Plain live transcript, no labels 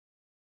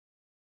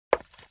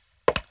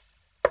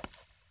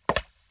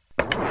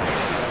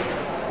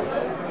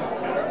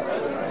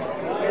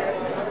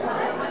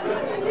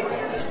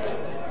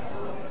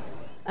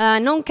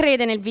non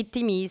crede nel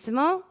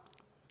vittimismo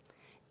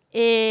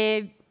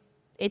e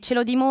ce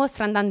lo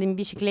dimostra andando in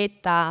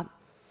bicicletta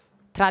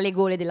tra le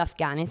gole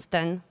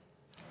dell'Afghanistan.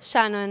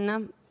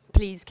 Shannon,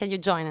 please, can you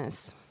join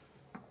us?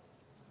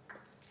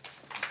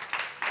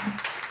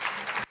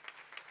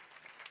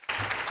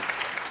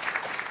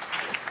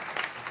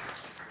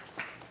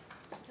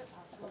 Is it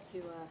possible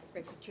to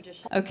break the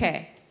tradition?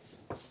 Okay,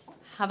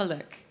 have a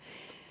look.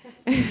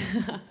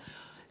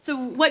 So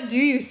what do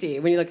you see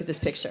when you look at this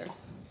picture?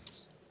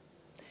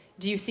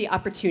 Do you see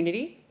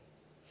opportunity?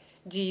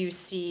 Do you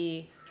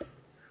see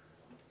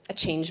a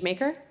change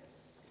maker?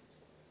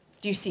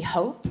 Do you see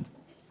hope?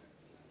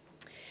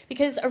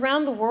 Because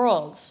around the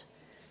world,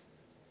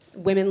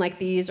 women like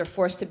these are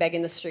forced to beg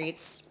in the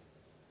streets.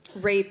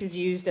 Rape is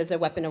used as a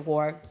weapon of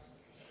war.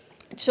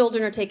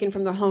 Children are taken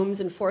from their homes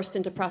and forced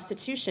into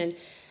prostitution.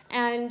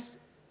 And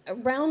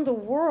around the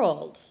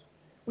world,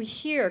 we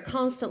hear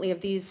constantly of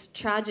these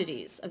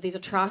tragedies, of these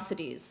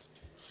atrocities,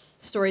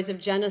 stories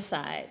of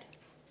genocide.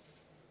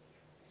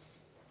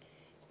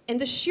 And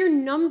the sheer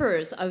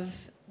numbers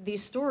of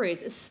these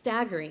stories is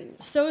staggering.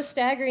 So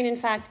staggering, in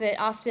fact,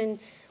 that often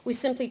we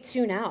simply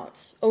tune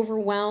out,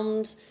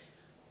 overwhelmed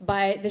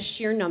by the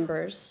sheer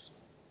numbers.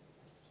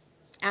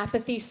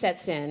 Apathy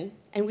sets in,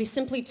 and we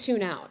simply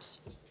tune out.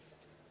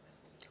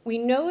 We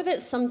know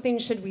that something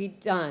should be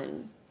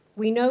done.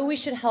 We know we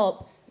should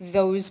help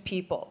those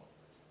people,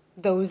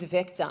 those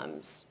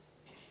victims.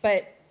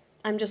 But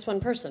I'm just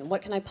one person.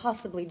 What can I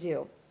possibly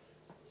do?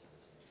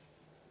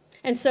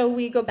 And so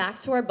we go back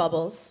to our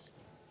bubbles,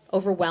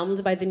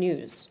 overwhelmed by the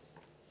news.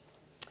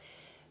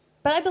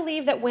 But I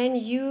believe that when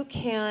you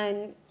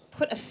can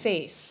put a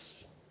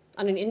face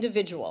on an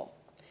individual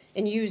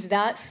and use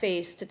that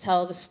face to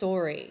tell the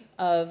story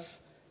of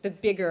the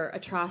bigger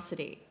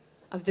atrocity,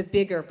 of the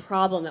bigger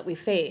problem that we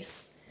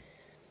face,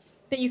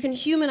 that you can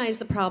humanize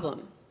the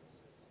problem.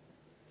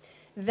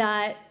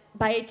 That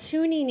by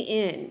tuning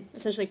in,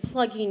 essentially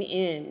plugging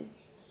in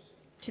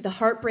to the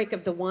heartbreak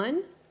of the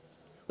one,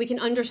 we can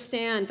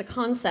understand the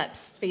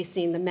concepts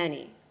facing the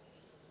many.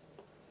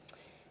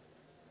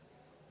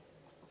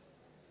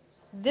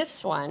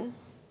 This one,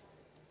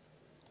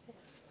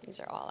 these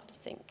are all out of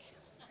sync.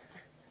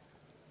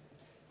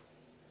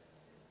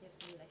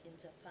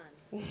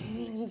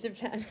 In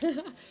Japan.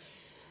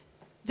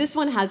 This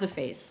one has a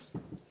face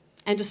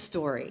and a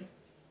story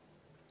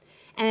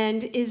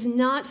and is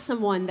not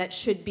someone that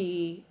should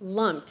be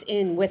lumped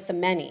in with the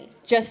many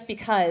just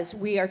because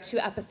we are too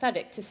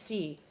apathetic to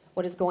see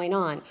what is going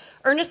on.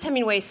 Ernest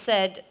Hemingway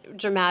said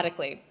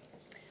dramatically,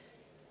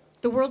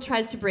 "The world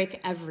tries to break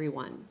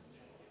everyone.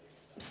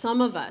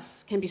 Some of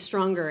us can be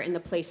stronger in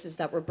the places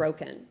that were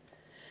broken.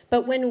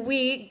 But when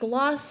we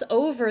gloss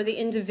over the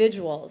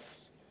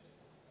individuals,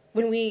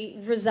 when we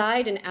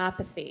reside in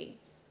apathy,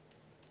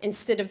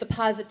 instead of the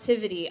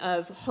positivity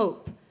of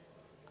hope,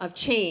 of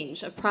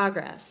change, of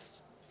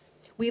progress,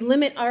 we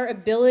limit our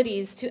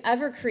abilities to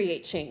ever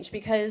create change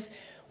because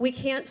we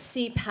can't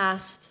see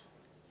past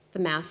the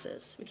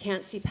masses. We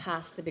can't see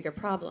past the bigger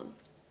problem."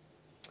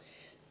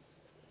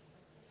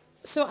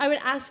 So I would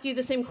ask you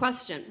the same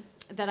question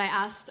that I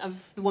asked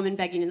of the woman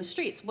begging in the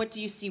streets. What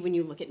do you see when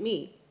you look at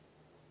me?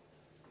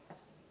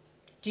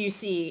 Do you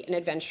see an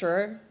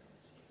adventurer,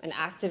 an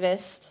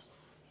activist,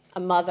 a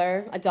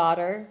mother, a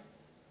daughter,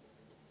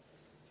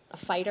 a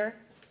fighter?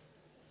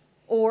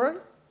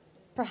 Or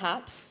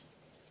perhaps,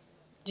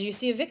 do you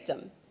see a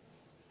victim?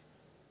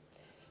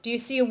 Do you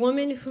see a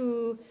woman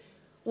who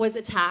was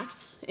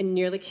attacked and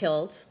nearly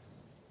killed,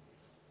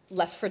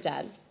 left for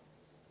dead?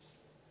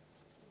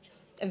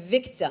 A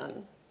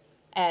victim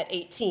at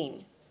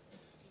 18.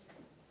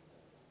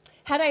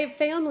 Had I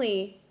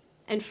family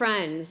and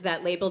friends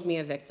that labeled me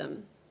a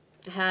victim,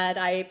 had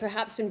I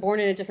perhaps been born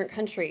in a different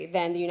country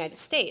than the United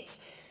States,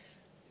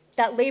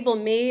 that label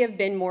may have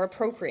been more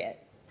appropriate.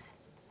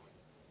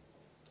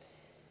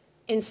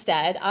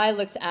 Instead, I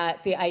looked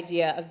at the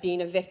idea of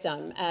being a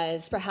victim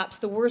as perhaps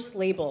the worst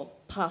label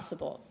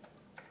possible,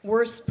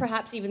 worse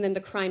perhaps even than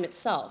the crime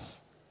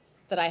itself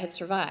that I had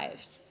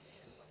survived.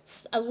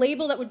 A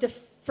label that would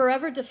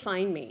forever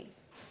define me,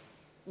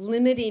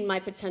 limiting my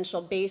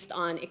potential based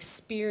on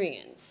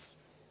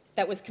experience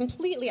that was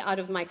completely out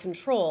of my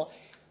control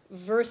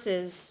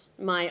versus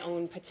my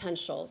own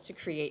potential to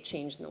create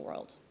change in the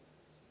world.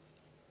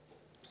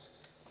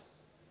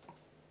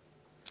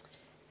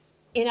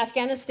 In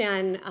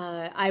Afghanistan,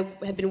 I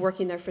have been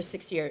working there for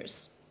 6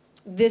 years.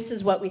 This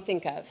is what we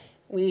think of.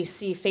 We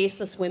see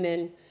faceless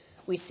women.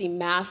 We see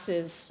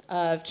masses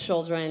of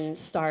children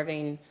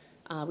starving.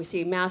 We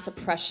see mass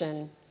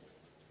oppression.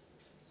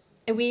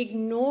 And we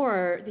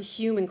ignore the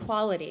human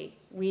quality.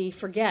 We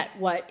forget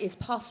what is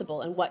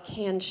possible and what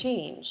can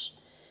change.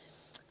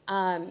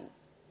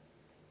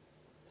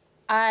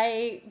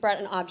 I brought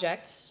an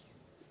object,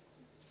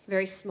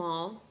 very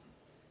small,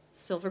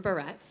 silver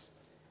barrette,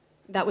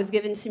 that was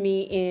given to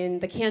me in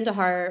the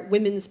Kandahar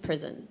women's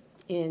prison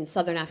in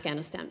southern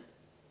Afghanistan.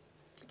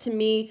 To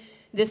me,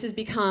 this has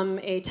become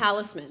a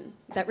talisman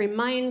that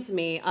reminds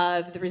me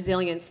of the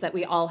resilience that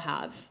we all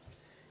have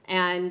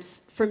And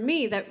for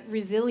me, that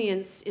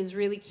resilience is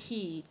really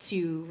key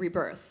to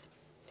rebirth.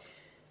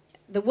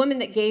 The woman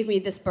that gave me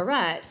this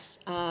beret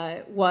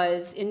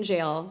was in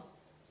jail,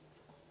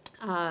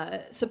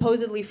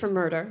 supposedly for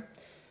murder.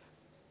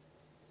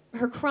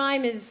 Her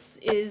crime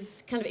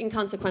is kind of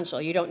inconsequential.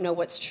 You don't know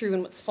what's true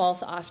and what's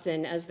false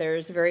often, as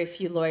there's very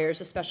few lawyers,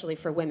 especially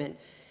for women.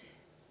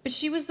 But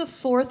she was the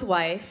fourth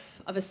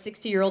wife of a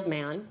 60-year-old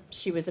man.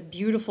 She was a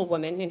beautiful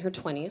woman in her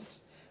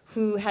 20s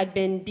who had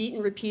been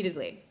beaten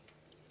repeatedly.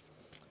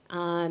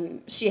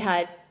 She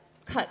had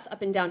cuts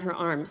up and down her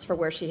arms for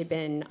where she had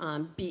been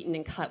beaten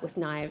and cut with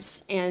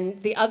knives.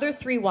 And the other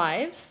three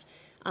wives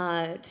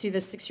to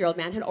this 6-year-old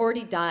man had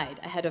already died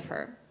ahead of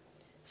her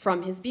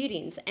from his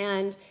beatings.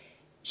 And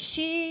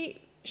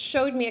she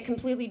showed me a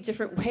completely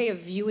different way of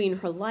viewing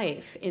her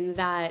life, in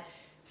that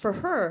for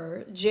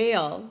her,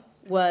 jail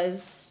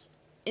was,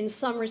 in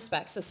some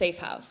respects, a safe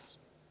house.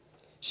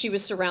 She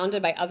was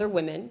surrounded by other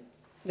women.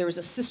 There was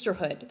a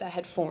sisterhood that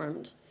had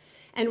formed.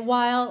 And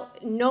while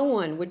no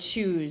one would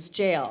choose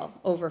jail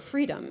over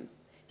freedom,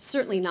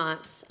 certainly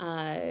not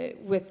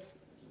with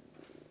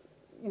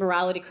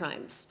morality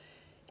crimes,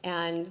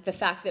 and the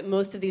fact that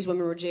most of these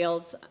women were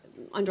jailed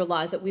under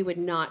laws that we would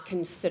not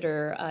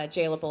consider a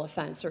jailable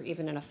offense or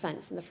even an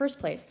offense in the first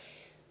place.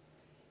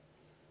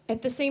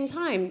 At the same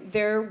time,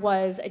 there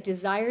was a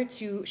desire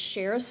to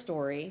share a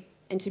story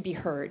and to be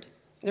heard.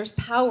 There's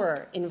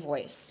power in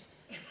voice.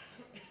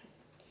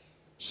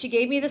 She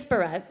gave me this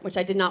beret, which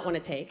I did not want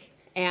to take,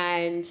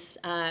 and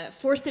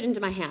forced it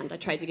into my hand. I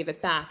tried to give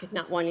it back,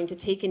 not wanting to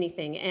take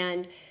anything.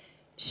 And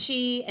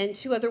she and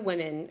two other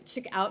women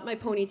took out my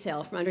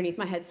ponytail from underneath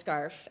my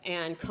headscarf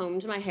and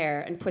combed my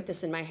hair and put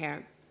this in my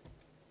hair.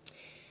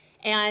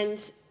 And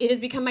it has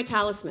become my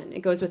talisman.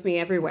 It goes with me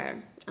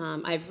everywhere.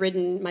 I've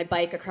ridden my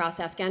bike across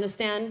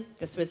Afghanistan.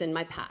 This was in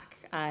my pack.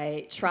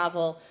 I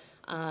travel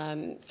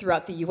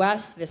throughout the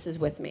US. This is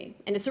with me.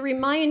 And it's a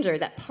reminder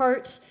that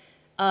part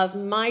of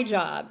my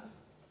job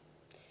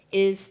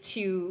is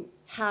to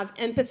have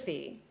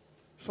empathy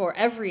for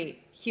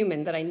every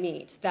human that I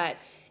meet, that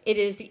it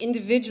is the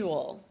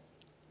individual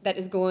that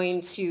is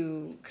going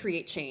to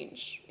create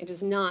change. It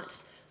is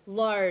not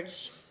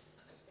large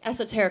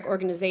esoteric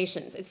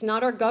organizations. It's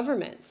not our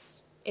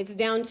governments. It's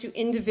down to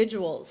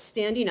individuals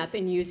standing up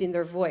and using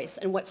their voice.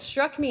 And what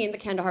struck me in the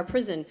Kandahar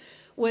prison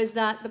was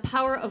that the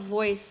power of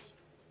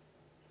voice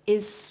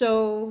is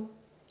so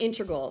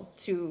integral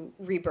to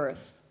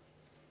rebirth.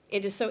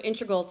 It is so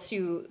integral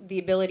to the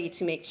ability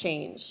to make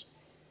change,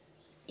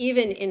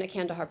 even in a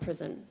Kandahar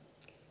prison.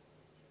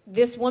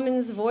 This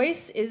woman's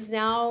voice is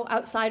now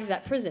outside of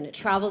that prison. It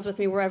travels with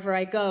me wherever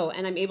I go,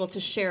 and I'm able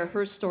to share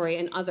her story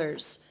and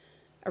others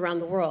around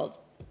the world.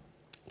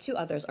 To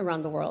others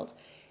around the world.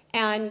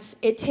 And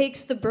it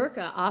takes the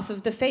burqa off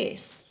of the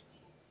face.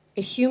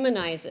 It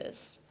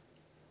humanizes.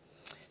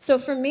 So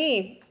for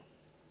me,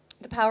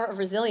 the power of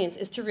resilience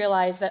is to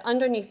realize that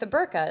underneath the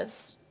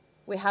burqas,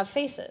 we have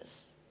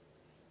faces.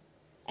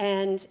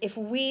 And if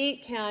we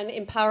can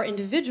empower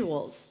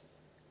individuals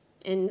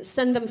and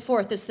send them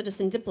forth as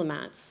citizen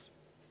diplomats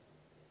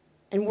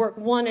and work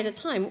one at a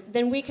time,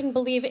 then we can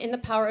believe in the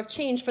power of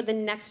change for the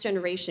next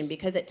generation,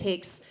 because it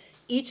takes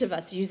each of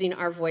us using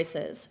our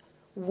voices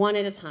one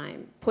at a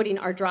time, putting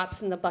our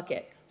drops in the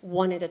bucket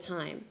one at a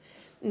time.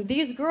 And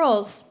these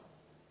girls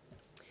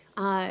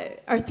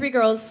are three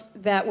girls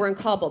that were in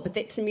Kabul, but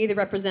to me they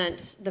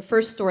represent the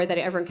first story that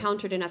I ever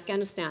encountered in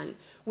Afghanistan,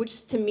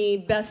 which to me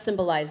best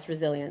symbolized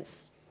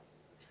resilience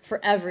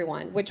for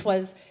everyone, which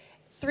was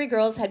three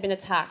girls had been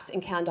attacked in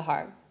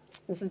Kandahar.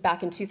 This is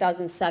back in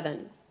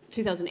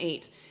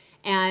 2008.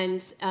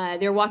 And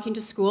they were walking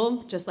to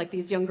school, just like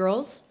these young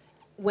girls,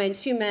 when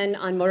two men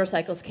on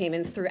motorcycles came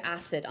and threw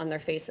acid on their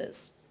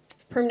faces,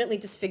 permanently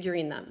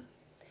disfiguring them.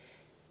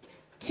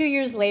 2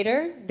 years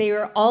later, they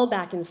were all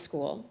back in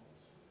school,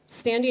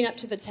 standing up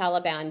to the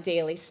Taliban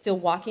daily, still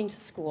walking to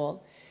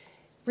school,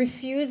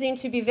 refusing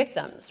to be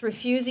victims,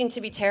 refusing to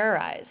be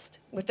terrorized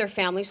with their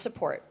family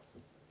support.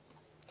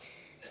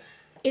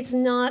 It's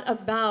not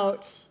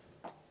about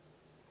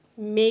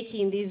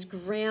making these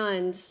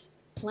grand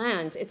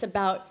plans. It's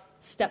about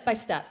step by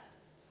step,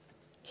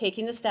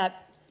 taking the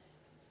step,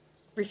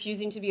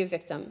 refusing to be a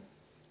victim.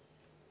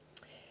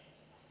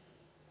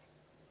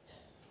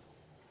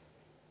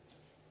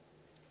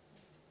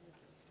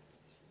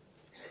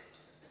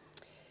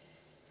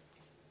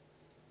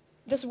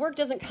 This work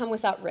doesn't come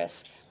without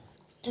risk.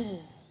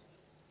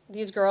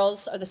 These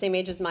girls are the same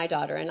age as my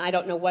daughter, and I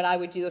don't know what I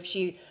would do if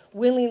she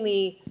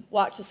willingly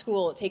walked to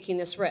school taking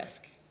this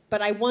risk.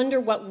 But I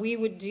wonder what we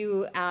would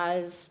do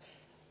as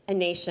a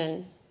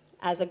nation,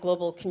 as a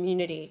global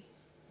community,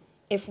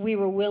 if we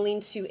were willing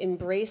to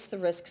embrace the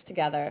risks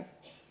together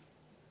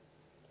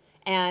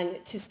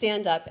and to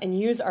stand up and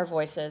use our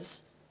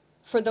voices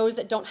for those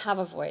that don't have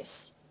a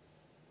voice.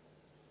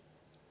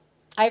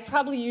 I've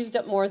probably used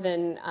up more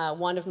than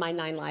one of my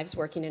 9 lives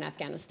working in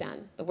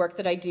Afghanistan. The work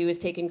that I do is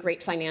taking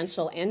great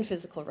financial and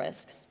physical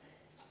risks.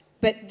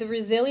 But the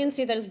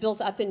resiliency that is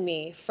built up in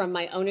me from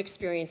my own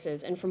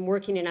experiences and from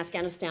working in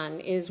Afghanistan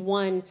is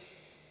one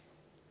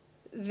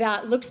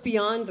that looks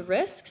beyond the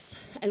risks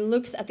and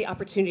looks at the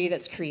opportunity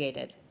that's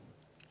created,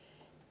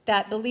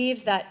 that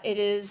believes that it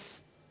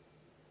is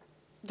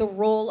the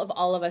role of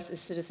all of us as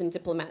citizen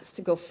diplomats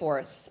to go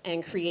forth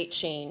and create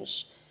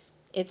change.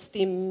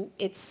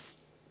 It's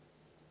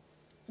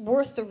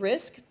worth the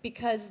risk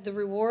because the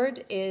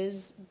reward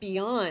is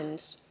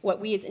beyond what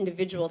we as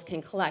individuals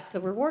can collect. The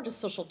reward is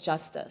social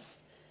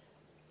justice,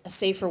 a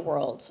safer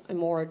world, a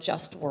more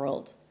just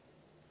world.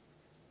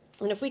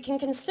 And if we can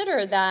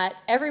consider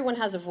that everyone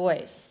has a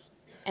voice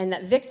and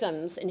that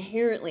victims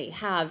inherently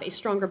have a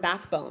stronger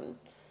backbone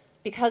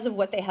because of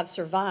what they have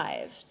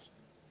survived,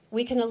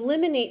 we can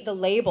eliminate the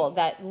label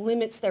that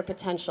limits their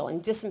potential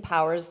and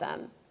disempowers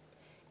them,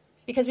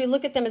 because we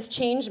look at them as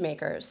change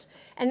makers,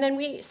 and then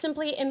we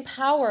simply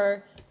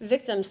empower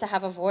victims to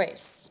have a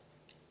voice.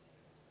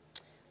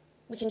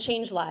 We can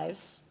change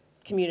lives,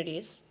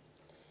 communities,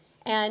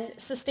 and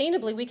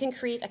sustainably we can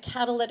create a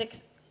catalytic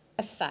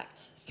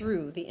effect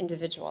through the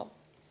individual.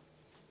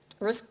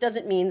 Risk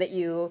doesn't mean that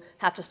you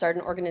have to start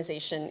an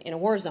organization in a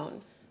war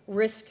zone.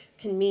 Risk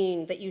can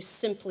mean that you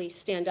simply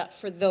stand up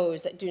for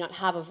those that do not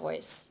have a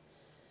voice.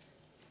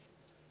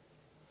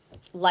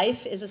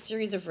 Life is a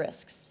series of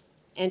risks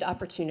and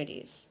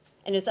opportunities,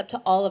 and it's up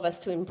to all of us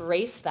to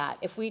embrace that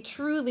if we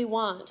truly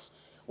want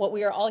what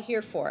we are all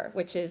here for,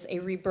 which is a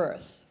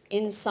rebirth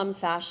in some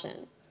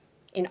fashion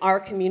in our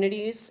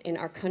communities, in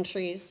our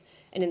countries,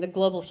 and in the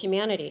global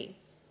humanity.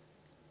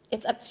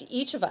 It's up to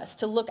each of us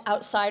to look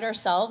outside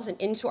ourselves and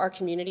into our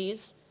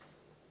communities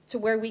to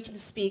where we can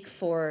speak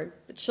for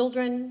the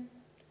children,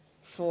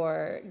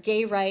 for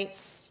gay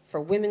rights,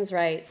 for women's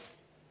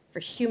rights, for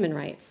human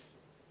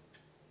rights.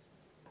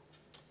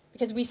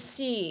 Because we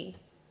see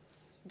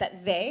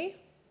that they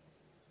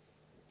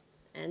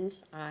and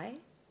I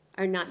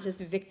are not just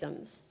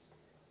victims.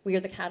 We are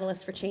the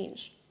catalyst for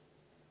change.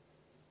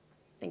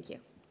 Thank you.